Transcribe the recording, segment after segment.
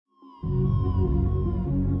Hey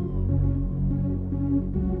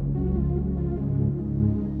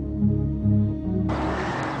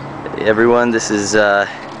everyone, this is the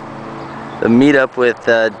meetup with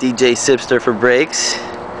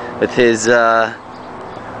DJCipster4Breaks with his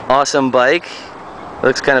awesome bike.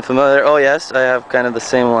 Looks kind of familiar. Oh yes, I have kind of the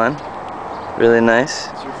same one. Really nice.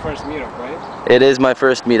 It's your first meetup, right? It is my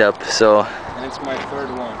first meetup, so. And it's my third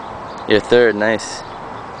one. Your third, nice.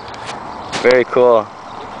 Very cool.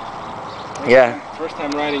 First time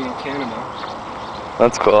riding in Canada.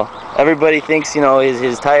 That's cool. Everybody thinks, you know,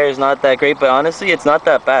 his tire is not that great, but honestly, it's not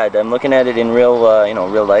that bad. I'm looking at it in real,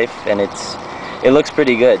 real life, and it looks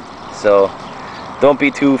pretty good. So, don't be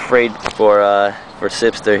too afraid for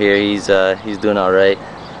Cipster here. He's doing all right.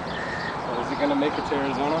 So is it gonna make it to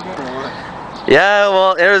Arizona a bit, or what? Yeah,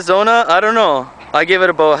 well, Arizona, I don't know. I give it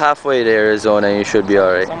about halfway to Arizona, and you should be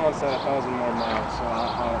all right. Someone said 1,000 more miles, so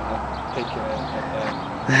I'll take it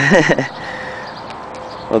at that.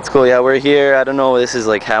 That's cool. Yeah, we're here. I don't know. This is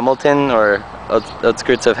like Hamilton or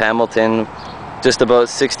outskirts of Hamilton. Just about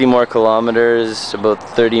 60 more kilometers, about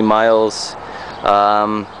 30 miles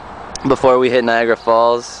before we hit Niagara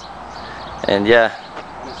Falls. And yeah,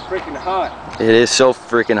 It's freaking hot. it is so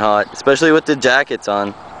freaking hot, especially with the jackets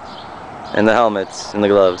on and the helmets and the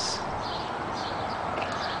gloves.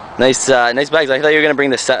 Nice, nice bags. I thought you were gonna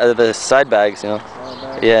bring the side bags, you know. Side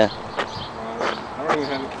bags? Yeah. I don't even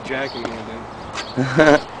have a jacket in here, then.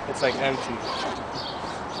 It's like empty.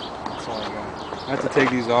 That's all I got. I have to take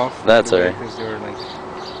these off. That's alright. Because they're like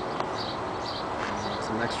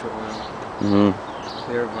some extra oil.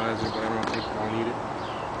 Clear visor, but I don't think I'll need it.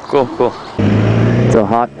 Cool, cool. It's a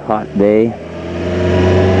hot, hot day.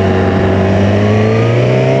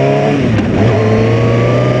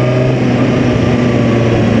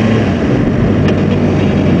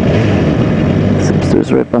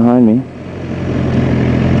 Cipster's right behind me.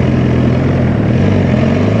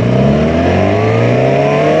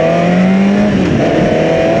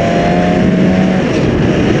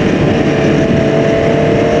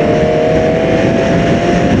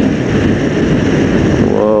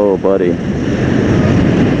 Buddy.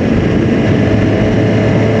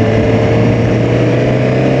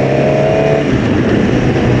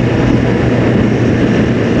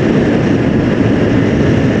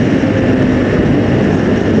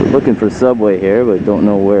 We're looking for Subway here, but don't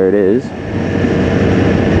know where it is.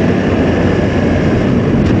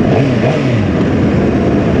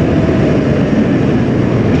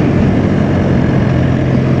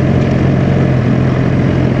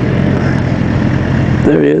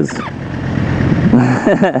 There he is.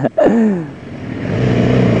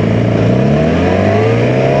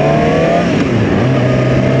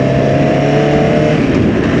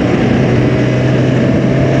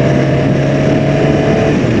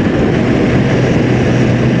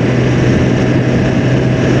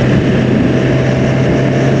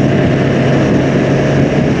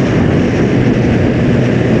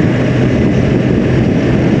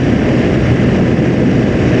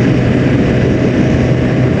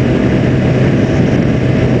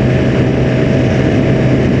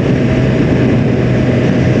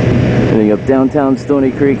 Up downtown Stony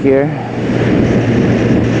Creek here.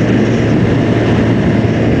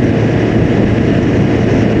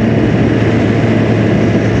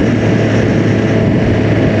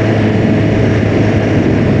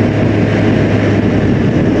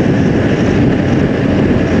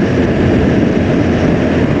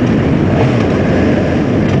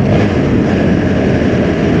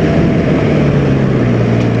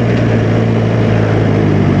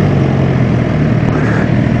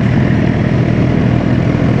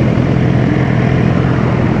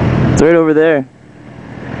 It's right over there.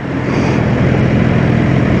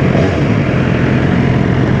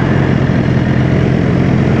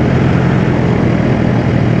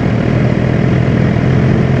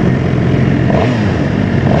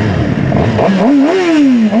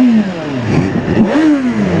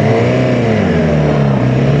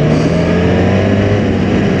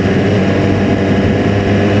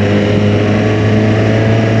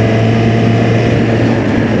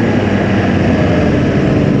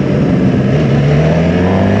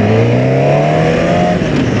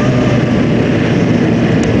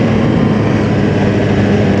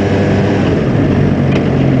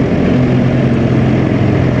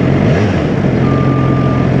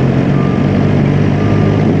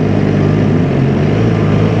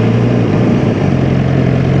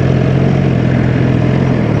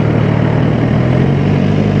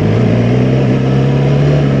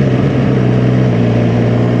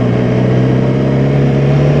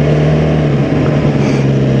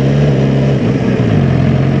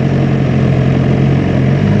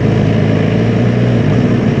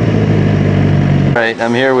 Alright,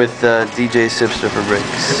 I'm here with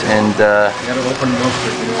DJCipster4Breaks, and gotta open them up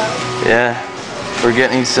for you. yeah, we're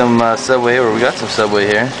getting some Subway, or we got some Subway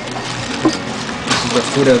here. This is the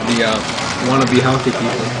food of the wannabe healthy people.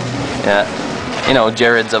 Yeah, you know,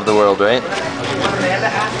 Jared's of the world, right?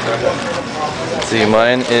 Let's see,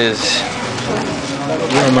 mine is...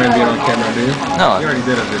 You don't mind being on camera, do you? No. You already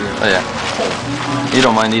did a video. Oh yeah. You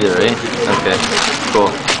don't mind either, right? Okay, cool.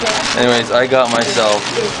 Anyways, I got myself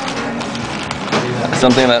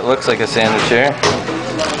something that looks like a sandwich here.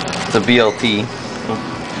 It's a BLT.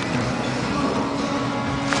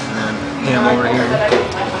 And ham over here.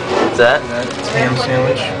 What's that? That's ham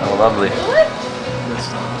sandwich. Oh, lovely.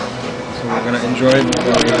 So we're gonna enjoy it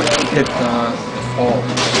before we hit the fall.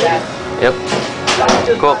 Yep.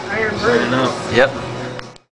 Cool. Signing out. Yep.